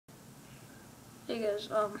Hey guys,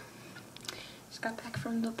 just got back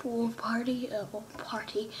from the pool party. I'm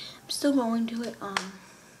still going to it.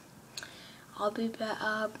 I'll be back.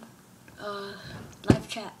 Live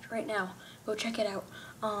chat right now. Go check it out.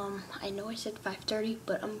 I know I said 5:30,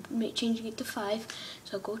 but I'm changing it to 5.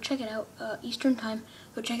 So go check it out. Eastern time.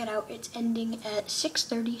 Go check it out. It's ending at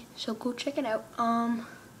 6:30. So go check it out.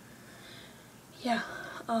 Yeah.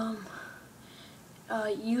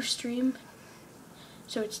 Ustream.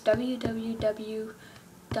 So it's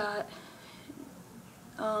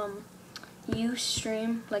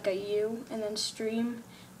www.ustream, like a U, and then stream,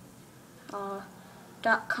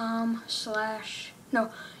 .com slash,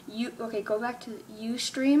 no, go back to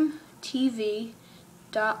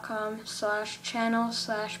ustreamtv.com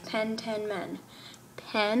 /channel/pen10men.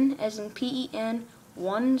 Pen, as in PEN,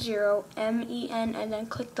 10MEN, and then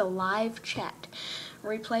click the live chat.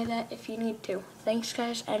 Replay that if you need to. Thanks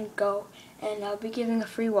guys, and go, and I'll be giving a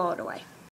free wallet away.